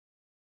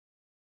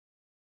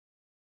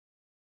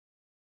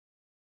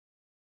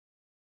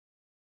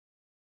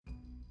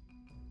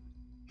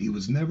He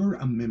was never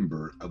a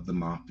member of the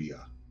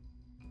mafia.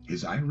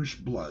 His Irish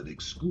blood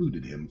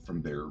excluded him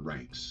from their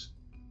ranks,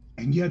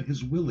 and yet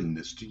his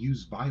willingness to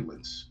use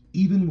violence,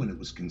 even when it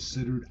was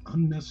considered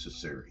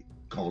unnecessary,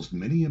 caused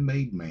many a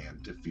made man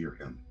to fear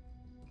him.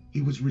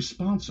 He was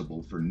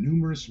responsible for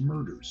numerous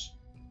murders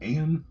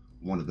and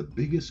one of the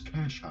biggest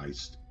cash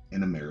heists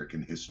in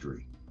American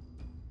history.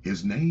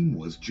 His name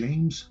was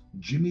James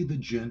 "Jimmy the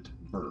Gent"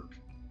 Burke.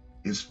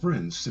 His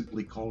friends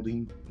simply called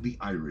him the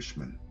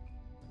Irishman.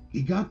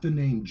 He got the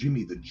name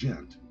Jimmy the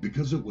Gent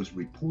because it was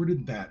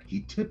reported that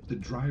he tipped the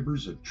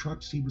drivers of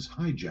trucks he was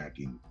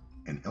hijacking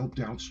and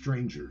helped out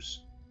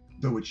strangers,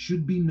 though it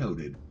should be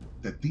noted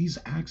that these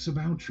acts of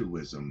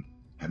altruism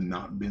have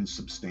not been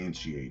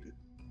substantiated.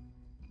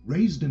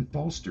 Raised in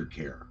foster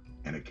care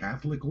and a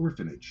Catholic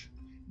orphanage,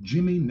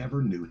 Jimmy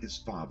never knew his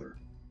father.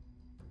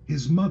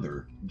 His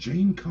mother,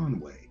 Jane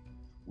Conway,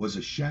 was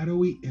a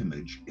shadowy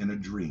image in a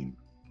dream,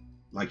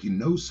 like you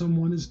know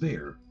someone is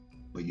there,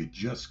 but you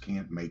just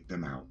can't make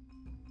them out.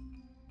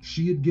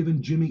 She had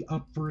given Jimmy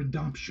up for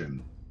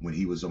adoption when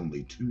he was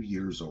only 2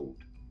 years old.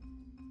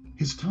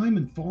 His time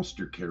in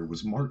foster care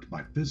was marked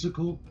by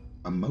physical,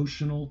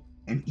 emotional,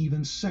 and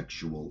even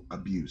sexual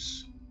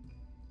abuse.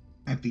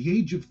 At the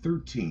age of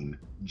 13,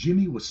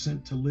 Jimmy was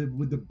sent to live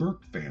with the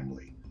Burke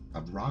family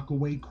of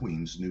Rockaway,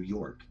 Queens, New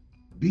York.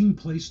 Being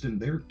placed in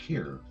their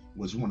care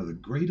was one of the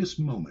greatest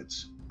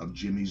moments of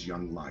Jimmy's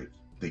young life.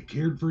 They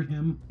cared for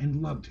him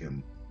and loved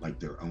him like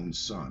their own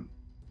son.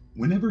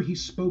 Whenever he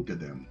spoke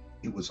of them,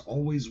 it was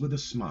always with a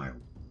smile.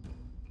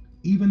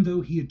 Even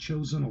though he had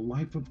chosen a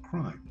life of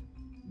crime,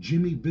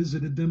 Jimmy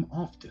visited them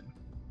often,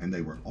 and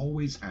they were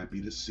always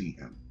happy to see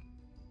him.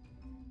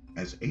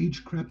 As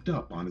age crept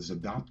up on his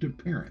adoptive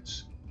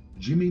parents,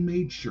 Jimmy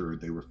made sure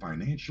they were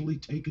financially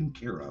taken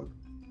care of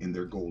in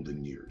their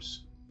golden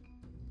years.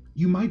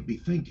 You might be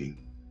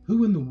thinking,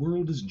 who in the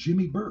world is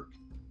Jimmy Burke?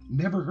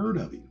 Never heard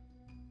of him.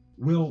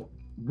 Well,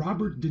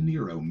 Robert De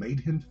Niro made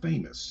him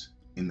famous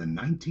in the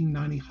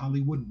 1990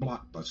 Hollywood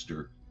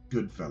Blockbuster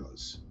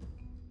Goodfellas.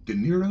 De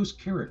Niro's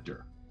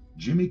character,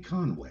 Jimmy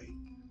Conway,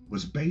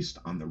 was based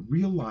on the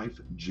real-life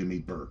Jimmy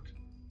Burke.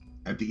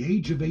 At the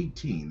age of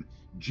 18,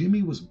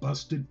 Jimmy was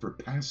busted for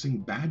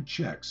passing bad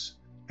checks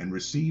and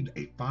received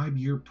a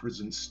 5-year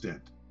prison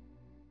stint.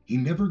 He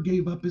never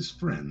gave up his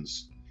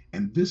friends,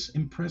 and this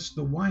impressed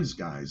the wise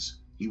guys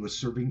he was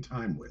serving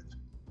time with.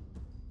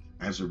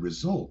 As a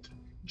result,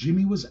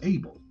 Jimmy was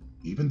able,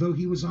 even though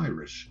he was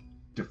Irish,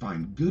 to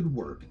find good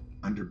work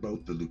under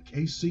both the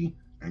Lucchese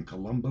and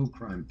Colombo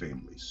crime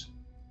families.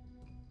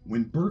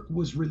 When Burke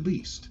was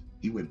released,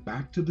 he went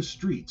back to the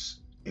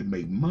streets and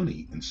made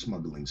money in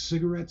smuggling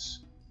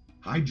cigarettes,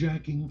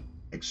 hijacking,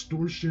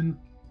 extortion,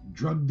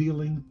 drug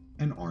dealing,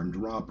 and armed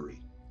robbery.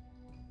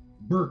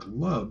 Burke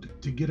loved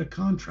to get a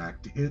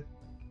contract to hit,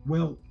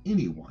 well,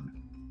 anyone.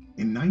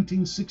 In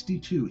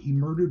 1962, he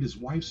murdered his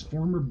wife's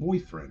former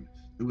boyfriend,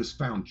 who was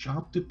found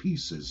chopped to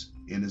pieces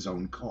in his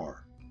own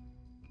car.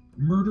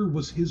 Murder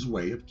was his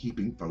way of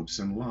keeping folks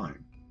in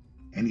line,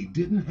 and he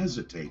didn't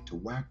hesitate to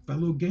whack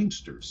fellow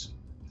gangsters,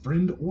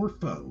 friend or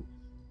foe,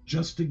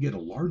 just to get a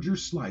larger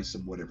slice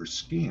of whatever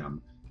scam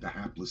the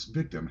hapless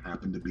victim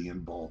happened to be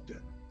involved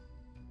in.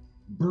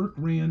 Burke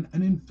ran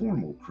an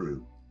informal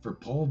crew for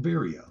Paul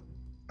Vairo,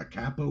 a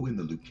capo in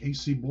the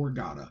Lucchese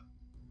Borgata.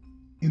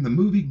 In the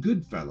movie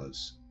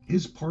Goodfellas,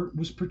 his part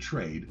was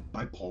portrayed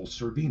by Paul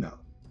Sorvino.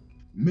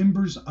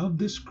 Members of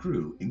this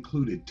crew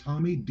included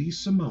Tommy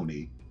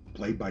DeSimone,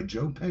 played by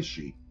Joe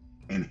Pesci,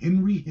 and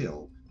Henry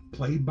Hill,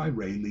 played by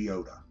Ray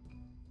Liotta.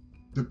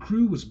 The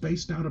crew was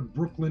based out of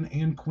Brooklyn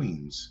and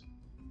Queens,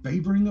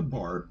 favoring a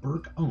bar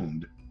Burke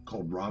owned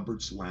called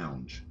Robert's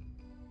Lounge.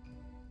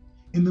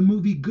 In the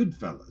movie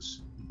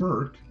Goodfellas,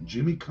 Burke,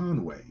 Jimmy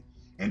Conway,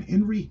 and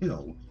Henry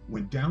Hill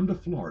went down to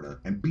Florida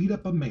and beat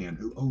up a man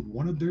who owed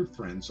one of their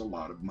friends a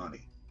lot of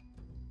money.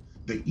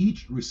 They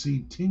each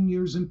received 10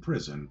 years in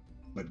prison,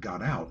 but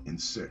got out in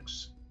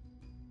 6.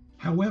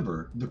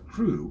 However, the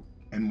crew,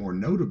 and more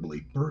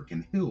notably Burke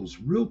and Hill's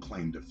real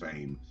claim to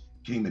fame,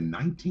 came in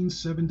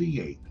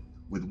 1978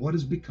 with what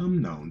has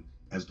become known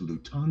as the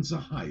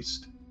Lufthansa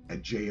Heist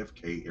at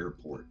JFK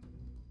Airport.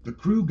 The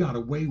crew got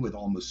away with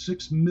almost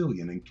 $6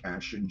 million in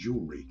cash and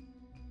jewelry.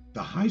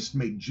 The heist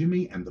made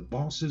Jimmy and the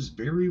bosses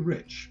very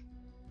rich,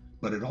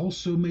 but it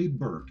also made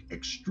Burke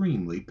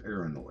extremely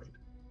paranoid.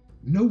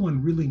 No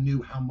one really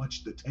knew how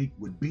much the take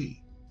would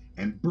be,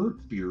 and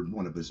Burke feared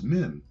one of his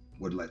men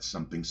would let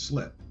something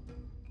slip.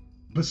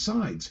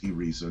 Besides, he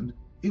reasoned,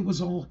 it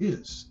was all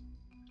his.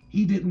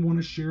 He didn't want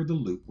to share the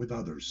loot with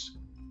others.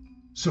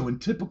 So in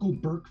typical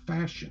Burke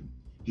fashion,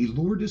 he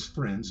lured his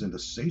friends into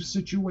safe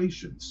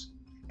situations,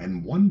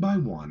 and one by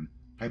one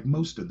had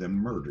most of them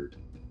murdered.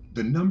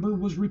 The number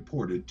was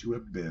reported to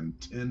have been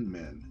 10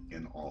 men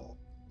in all.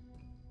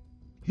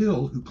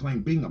 Hill, who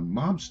claimed being a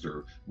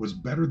mobster was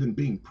better than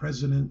being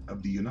president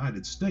of the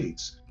United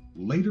States,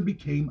 later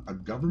became a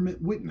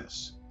government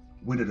witness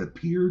when it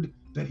appeared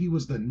that he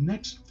was the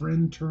next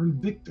friend turned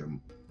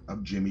victim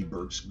of Jimmy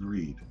Burke's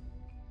greed.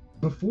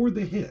 Before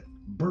the hit,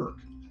 Burke,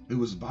 who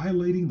was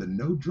violating the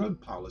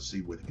no-drug policy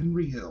with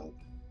Henry Hill,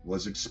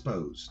 was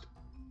exposed.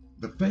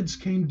 The feds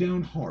came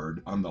down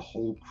hard on the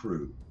whole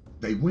crew.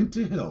 They went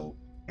to Hill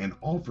and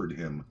offered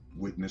him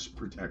witness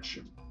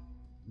protection.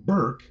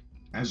 Burke,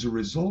 as a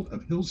result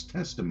of Hill's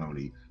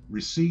testimony,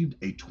 received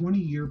a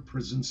 20-year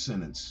prison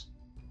sentence.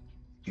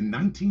 In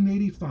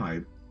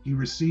 1985, he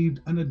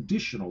received an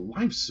additional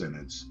life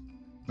sentence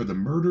for the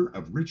murder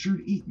of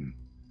Richard Eaton,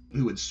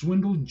 who had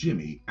swindled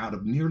Jimmy out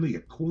of nearly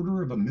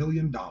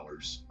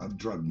 $250,000 of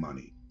drug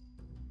money.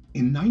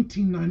 In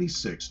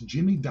 1996,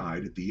 Jimmy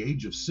died at the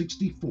age of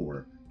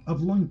 64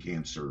 of lung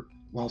cancer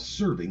while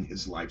serving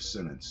his life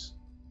sentence.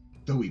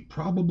 Though he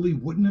probably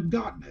wouldn't have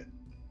gotten it,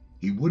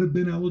 he would have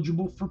been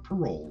eligible for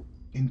parole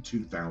in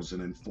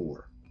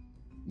 2004.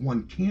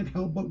 One can't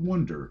help but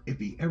wonder if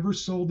he ever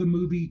saw the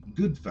movie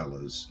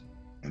Goodfellas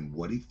and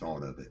what he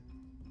thought of it.